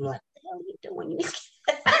 Whereas we would be like, what the hell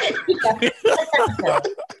are you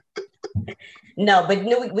doing? No, but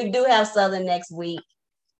we do have Southern next week.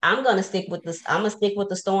 I'm gonna stick with this. I'm gonna stick with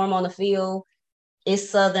the Storm on the field.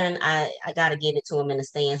 It's Southern. I got to give it to them in the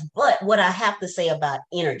stands. But what I have to say about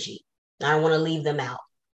energy, I don't want to leave them out.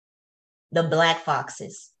 The Black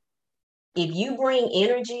Foxes. If you bring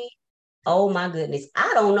energy, oh my goodness,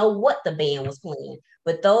 I don't know what the band was playing,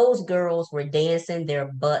 but those girls were dancing their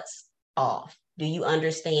butts off. Do you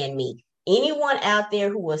understand me? Anyone out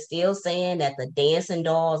there who was still saying that the Dancing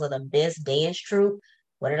Dolls are the best dance troupe,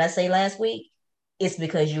 what did I say last week? It's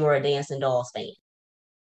because you are a Dancing Dolls fan.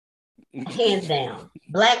 Hands down.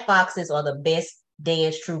 Black Foxes are the best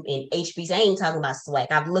dance troupe in HBC. I ain't talking about swag.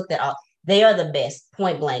 I've looked at all. They are the best,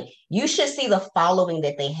 point blank. You should see the following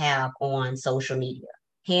that they have on social media.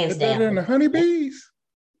 Hands down. Better than the Honeybees?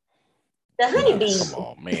 The Honeybees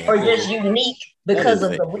are just unique because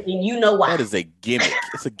of you know why. That is a gimmick.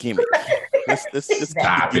 It's a gimmick. Let's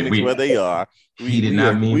stop it. Where they are. He did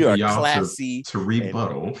not mean we for are y'all classy to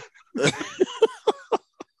rebuttal.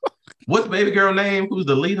 What's the baby girl name? Who's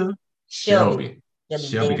the leader? Shelby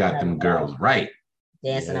got them girls right.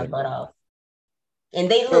 Dancing her butt off.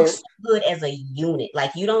 And they look so good as a unit.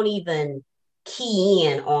 Like you don't even key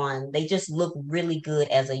in on, they just look really good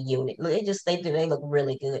as a unit. They look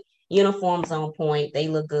really good. Uniforms on point. They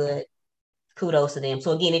look good. Kudos to them.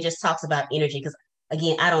 So again, it just talks about energy because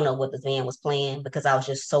again, I don't know what the band was playing because I was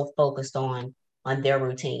just so focused on their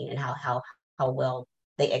routine and how well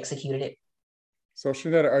they executed it. So,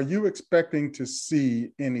 Shanetta, are you expecting to see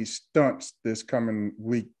any stunts this coming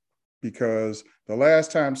week? Because the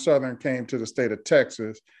last time Southern came to the state of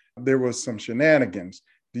Texas, there was some shenanigans.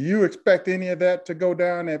 Do you expect any of that to go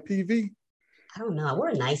down at PV? I don't know. We're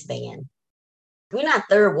a nice band. We're not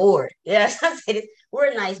Third Ward. Yeah, I said it.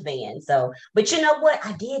 We're a nice band. So, but you know what?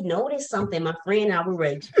 I did notice something. My friend and I, we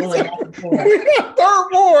were going back and forth. Third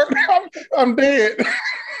Ward. I'm dead.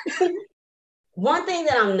 One thing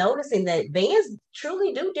that I'm noticing that bands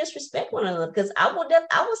truly do disrespect one another because I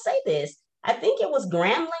will say this. I think it was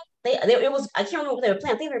Grambling. It was, I can't remember what they were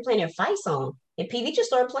playing. I think they were playing their fight song, and PV just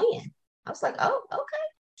started playing. I was like, oh,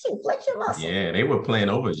 okay. Flex your muscle. Yeah, they were playing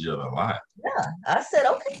over each other a lot. Yeah, I said,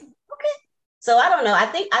 okay. So I don't know. I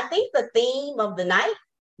think the theme of the night,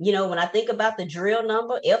 when I think about the drill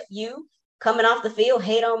number, FU coming off the field,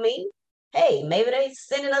 hate on me. Hey, maybe they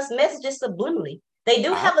sending us messages subliminally. They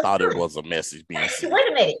do have I thought it was a message being sent.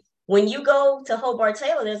 Wait a minute. When you go to Hobart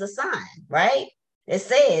Taylor, there's a sign, right? It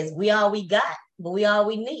says, we all we got, but we all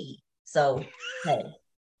we need. So,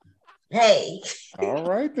 hey. All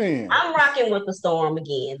right, then. I'm rocking with the Storm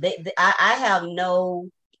again. I have no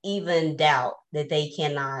even doubt that they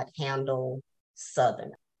cannot handle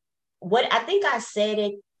Southern. What I think I said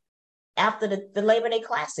it after the Labor Day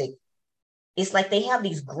Classic. It's like they have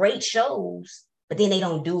these great shows, but then they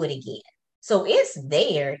don't do it again. So it's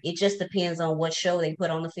there. It just depends on what show they put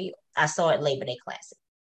on the field. I saw it Labor Day Classic.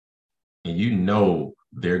 And you know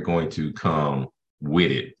they're going to come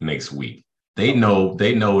with it next week. They know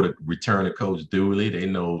the return of Coach Dooley. They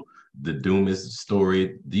know the Dumas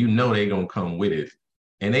story. You know they're gonna come with it.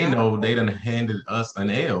 And they know they done handed us an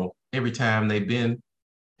L every time they've been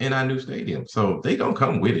in our new stadium. So they gonna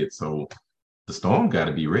come with it. So the Storm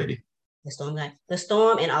gotta be ready. The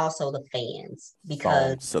Storm and also the fans.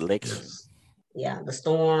 Because selection. Yeah, the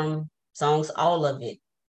Storm, songs, all of it.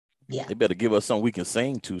 Yeah. They better give us something we can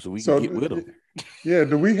sing to so we can get with them. Yeah,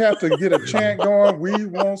 do we have to get a chant going? We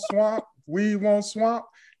won't swamp. We won't swamp.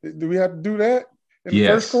 Do we have to do that in the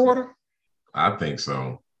first quarter? I think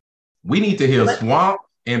so. We need to hear Swamp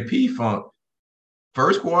and P-Funk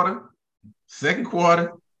first quarter, second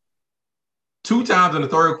quarter, 2 times in the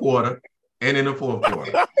third quarter, and in the fourth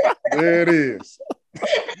quarter. There it is.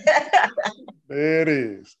 There it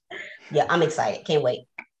is. Yeah, I'm excited. Can't wait.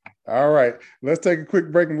 All right. Let's take a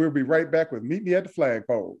quick break and we'll be right back with Meet Me at the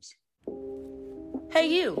Flagpoles. Hey,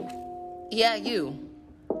 you. Yeah, you.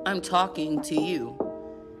 I'm talking to you.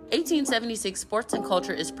 1876 Sports and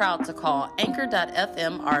Culture is proud to call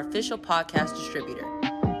Anchor.fm our official podcast distributor.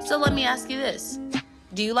 So let me ask you this.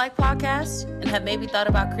 Do you like podcasts and have maybe thought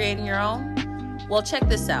about creating your own? Well, check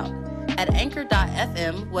this out. At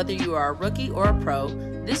Anchor.fm, whether you are a rookie or a pro,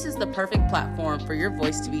 this is the perfect platform for your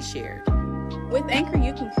voice to be shared. With Anchor,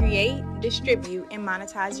 you can create, distribute, and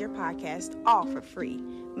monetize your podcast all for free,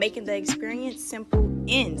 making the experience simple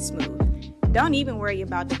and smooth. Don't even worry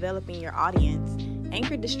about developing your audience.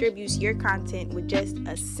 Anchor distributes your content with just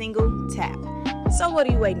a single tap. So what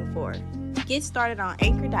are you waiting for? Get started on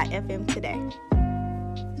Anchor.fm today.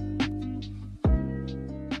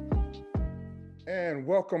 And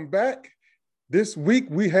welcome back. This week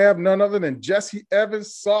we have none other than Jesse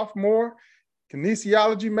Evans, sophomore,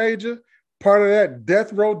 kinesiology major, part of that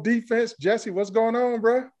death row defense. Jesse, what's going on,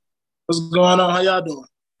 bro? What's going on? How y'all doing?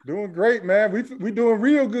 Doing great, man. We doing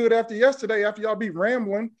real good after yesterday. After y'all beat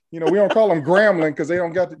Rambling, we don't call them Grambling because they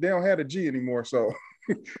don't have a G anymore. So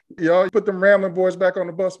y'all put them Rambling boys back on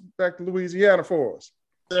the bus back to Louisiana for us.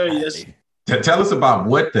 Yes. Tell us about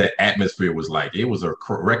what the atmosphere was like. It was a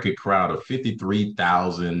record crowd of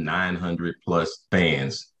 53,900 plus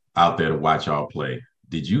fans out there to watch y'all play.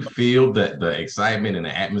 Did you feel that the excitement and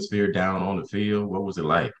the atmosphere down on the field? What was it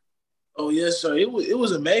like? Oh, yes, sir. It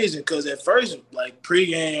was amazing because at first, like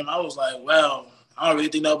pregame, I was like, wow, I don't really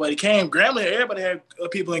think nobody came. Grambling, everybody had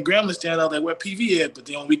people in Grambling stand out like where PV at. But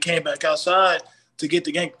then when we came back outside to get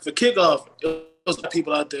the game for kickoff, it was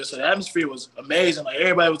people out there. So the atmosphere was amazing. Like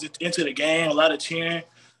everybody was into the game, a lot of cheering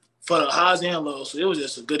for the highs and lows. So it was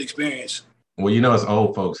just a good experience. Well, us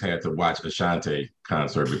old folks had to watch Ashanti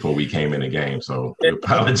concert before we came in the game, so we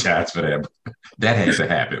apologize for that. That had to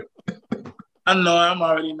happen. I know. I'm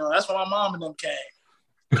already know. That's why my mom and them came.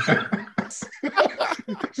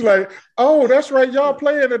 It's like, oh, that's right. Y'all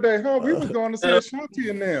playing today, huh? We was going to see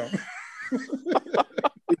Ashanti and them.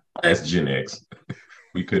 That's Gen X.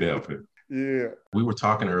 We could help it. Yeah. We were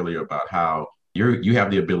talking earlier about how you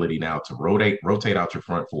have the ability now to rotate out your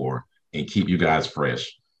front four and keep you guys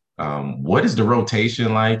fresh. What is the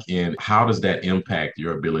rotation like, and how does that impact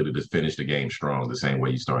your ability to finish the game strong the same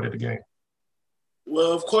way you started the game?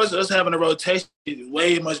 Well, of course, us having a rotation is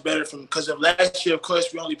way much better because of last year, of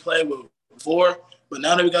course, we only played with 4. But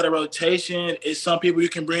now that we got a rotation, it's some people you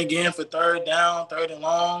can bring in for third down, third and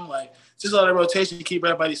long. Like, just a lot of rotation to keep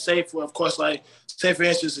everybody safe. For, of course, like, say, for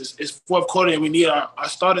instance, it's fourth quarter and we need our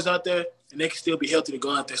starters out there, and they can still be healthy to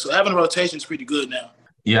go out there. So having a rotation is pretty good now.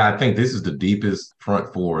 Yeah, I think this is the deepest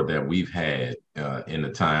front four that we've had in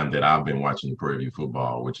the time that I've been watching Prairie View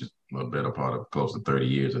football, which is a better part of close to 30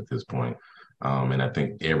 years at this point. And I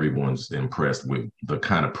think everyone's impressed with the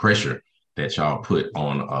kind of pressure that y'all put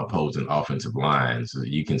on opposing offensive lines.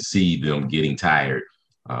 You can see them getting tired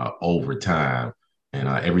over time. And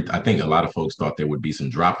I think a lot of folks thought there would be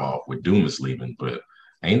some drop-off with Dumas leaving, but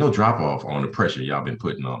ain't no drop-off on the pressure y'all been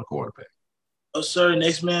putting on the quarterback. Oh, sir,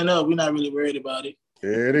 next man up. We're not really worried about it.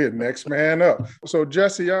 There it is, next man up. So,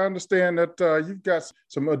 Jesse, I understand that you've got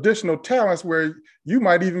some additional talents where you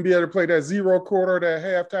might even be able to play that 0 quarter,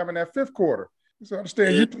 that halftime, and that 5th quarter. So I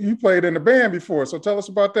understand you played in the band before, so tell us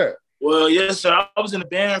about that. Well, yes, sir. I was in the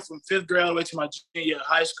band from 5th grade all the way to my junior year of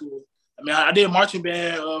high school. I mean, I did marching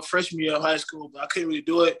band freshman year of high school, but I couldn't really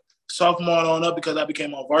do it sophomore on up because I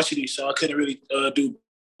became on varsity, so I couldn't really do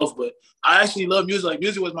both. But I actually love music. Like,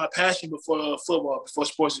 music was my passion before football, before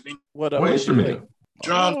sports. What instrument?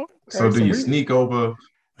 Drum. Okay, so do you sneak over?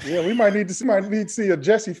 Yeah, we might need to see a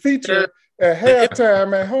Jesse feature at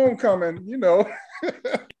halftime at homecoming,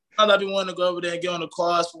 I've been wanting to go over there and get on the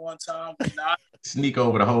cars for one time. But nah. Sneak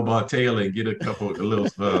over to Hobart Taylor and get a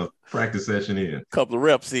little practice session in. Couple of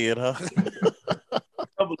reps in, huh?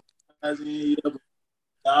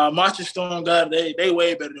 Marching Storm, God, they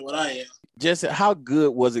way better than what I am. Jesse, how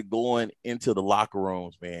good was it going into the locker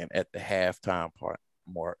rooms, man, at the halftime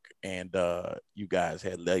mark? And you guys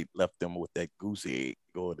had left them with that goose egg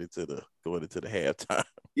going into the halftime.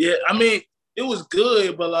 Yeah, I mean, it was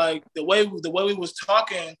good, but like the way we was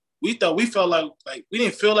talking, we felt like we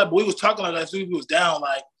didn't feel like, but we was talking like we was down,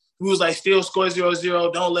 like we was like still score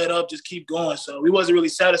 0-0, don't let up, just keep going. So we wasn't really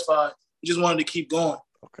satisfied. We just wanted to keep going.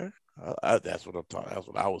 Okay, that's what I'm talking. That's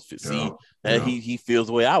what I was seeing. He feels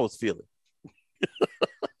the way I was feeling.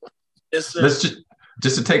 Yes, sir. Let's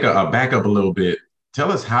just to take a back up a little bit.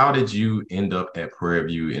 Tell us, how did you end up at Prairie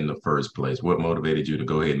View in the first place? What motivated you to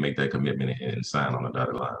go ahead and make that commitment and sign on the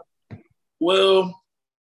dotted line? Well,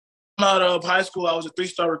 out of high school, I was a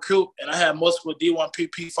 3-star recruit, and I had multiple D1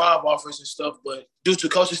 P5 offers and stuff. But due to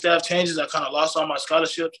coaching staff changes, I kind of lost all my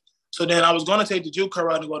scholarships. So then I was going to take the JUCO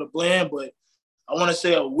route and go to Blinn, but I want to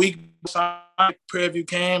say a week before Prairie View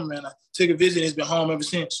came, and I took a visit and it's been home ever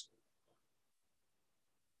since.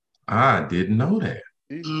 I didn't know that.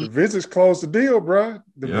 The visits closed the deal, bro.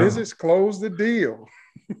 Visits closed the deal.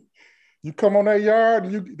 You come on that yard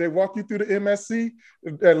and they walk you through the MSC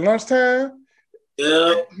at lunchtime.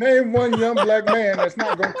 Yeah. Name one young black man that's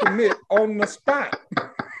not going to commit on the spot.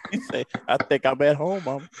 You say, I think I'm at home,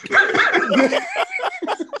 Mom.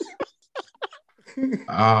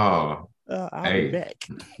 Oh, I'll be back.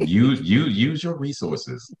 Use your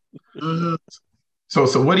resources. Mm-hmm.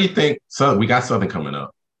 So what do you think? So we got Southern coming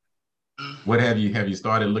up. What have you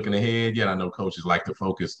started looking ahead yet? I know coaches like to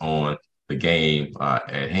focus on the game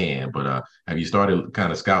at hand, but have you started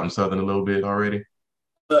kind of scouting Southern a little bit already?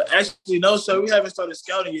 Actually, no, sir. We haven't started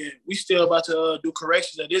scouting yet. We still about to do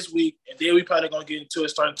corrections of this week, and then we probably going to get into it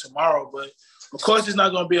starting tomorrow. But, of course, it's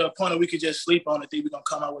not going to be a point that we could just sleep on. I think we're going to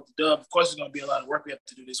come out with the dub. Of course, it's going to be a lot of work we have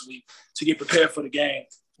to do this week to get prepared for the game.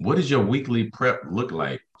 What does your weekly prep look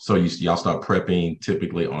like? So y'all start prepping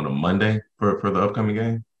typically on a Monday for the upcoming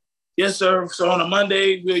game? Yes, sir. So on a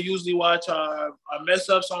Monday, we'll usually watch our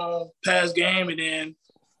mess-ups on past game, and then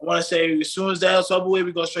I want to say as soon as that's over with,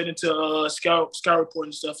 we go straight into scout report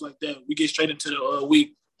and stuff like that. We get straight into the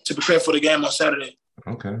week to prepare for the game on Saturday.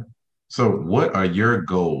 Okay. So what are your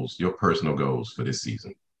goals, your personal goals for this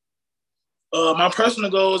season? My personal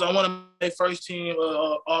goals, I want to make first team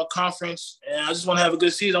all conference, and I just want to have a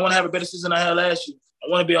good season. I want to have a better season than I had last year. I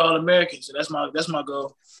want to be All-American, so that's my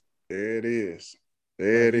goal. There it is.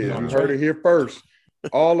 There it is. You heard it here first.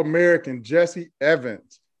 All-American Jesse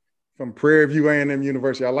Evans from Prairie View A&M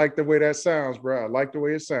University. I like the way that sounds, bro. I like the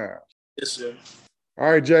way it sounds. Yes, sir. All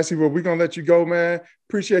right, Jesse. Well, we're going to let you go, man.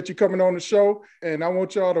 Appreciate you coming on the show. And I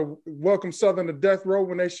want y'all to welcome Southern to death row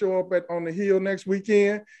when they show up on the Hill next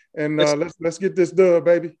weekend. And let's get this dub,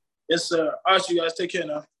 baby. Yes, sir. All right, you guys. Take care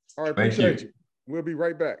now. All right, appreciate you. We'll be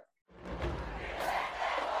right back.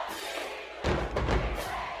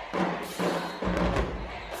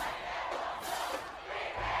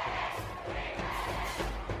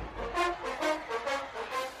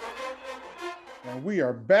 We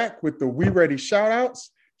are back with the We Ready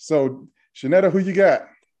shout-outs. So, Shanetta, who you got?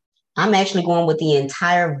 I'm actually going with the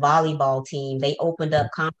entire volleyball team. They opened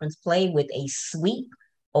up conference play with a sweep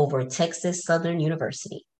over Texas Southern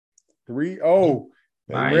University. 3-0.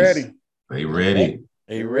 They nice. Ready. They ready.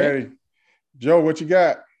 They ready. Joe, what you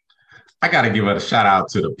got? I got to give a shout-out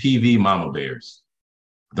to the PV Mama Bears.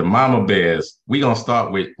 The Mama Bears, we're going to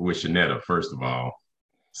start with Shanetta, first of all.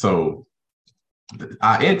 So,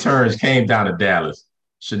 our interns came down to Dallas.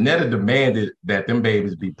 Shanetta demanded that them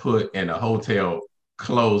babies be put in a hotel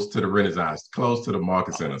close to the Renaissance, close to the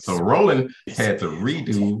Market Center. So Roland had to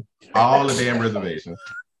redo all the damn reservations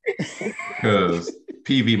because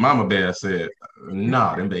PV Mama Bear said,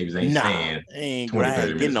 "Nah, them babies ain't staying. Ain't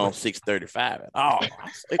getting on 635 at all."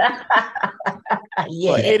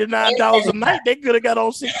 Yeah, for $89 a night, they could have got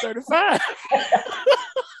on 635.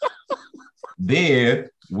 Then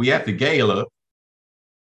we at the gala.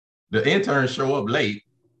 The interns show up late.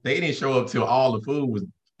 They didn't show up till all the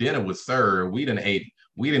dinner was served. We didn't ate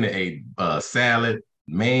salad,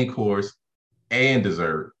 main course, and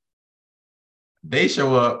dessert. They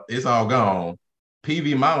show up, it's all gone.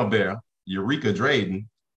 PV Mama Bear, Eureka Drayden,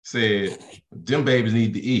 said, "Them babies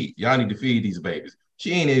need to eat. Y'all need to feed these babies."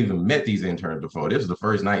 She ain't even met these interns before. This was the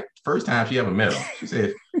first time she ever met them. She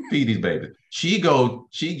said, "Feed these babies." She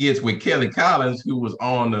gets with Kelly Collins, who was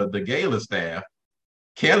on the gala staff.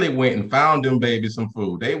 Kelly went and found them babies some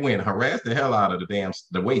food. They went and harassed the hell out of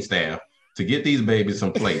the wait staff to get these babies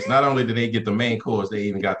some plates. Not only did they get the main course, they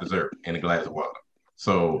even got dessert and a glass of water.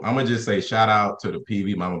 So I'm gonna just say shout out to the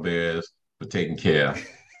PV Mama Bears for taking care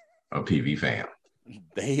of PV fam.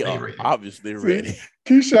 They are ready. obviously ready.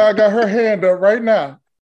 Keisha got her hand up right now.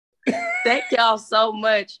 Thank y'all so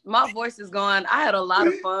much. My voice is gone. I had a lot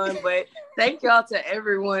of fun, but thank y'all to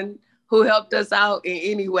everyone who helped us out in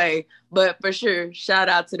any way. But for sure, shout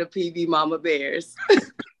out to the PV Mama Bears.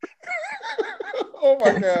 Oh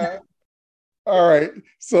my God. All right.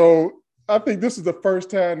 So I think this is the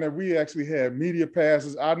first time that we actually had media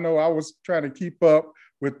passes. I know I was trying to keep up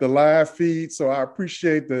with the live feed. So I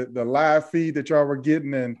appreciate the live feed that y'all were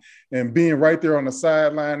getting and being right there on the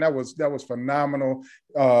sideline. That was phenomenal.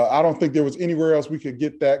 I don't think there was anywhere else we could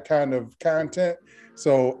get that kind of content.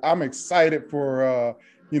 So I'm excited for,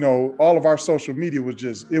 all of our social media was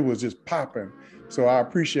just popping. So I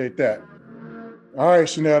appreciate that. All right,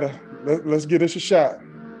 Shanetta, let's give this a shot.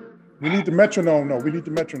 We need the metronome, though. We need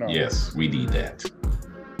the metronome. Yes, we need that.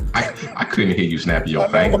 I couldn't hear you snapping your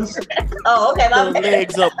fingers. Oh, okay. Get your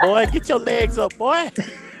legs up, boy. Get your legs up, boy.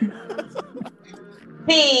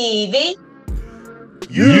 PV.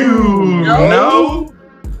 You know.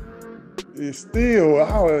 It's still.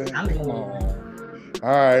 Come on. All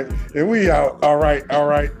right. And we out. All right.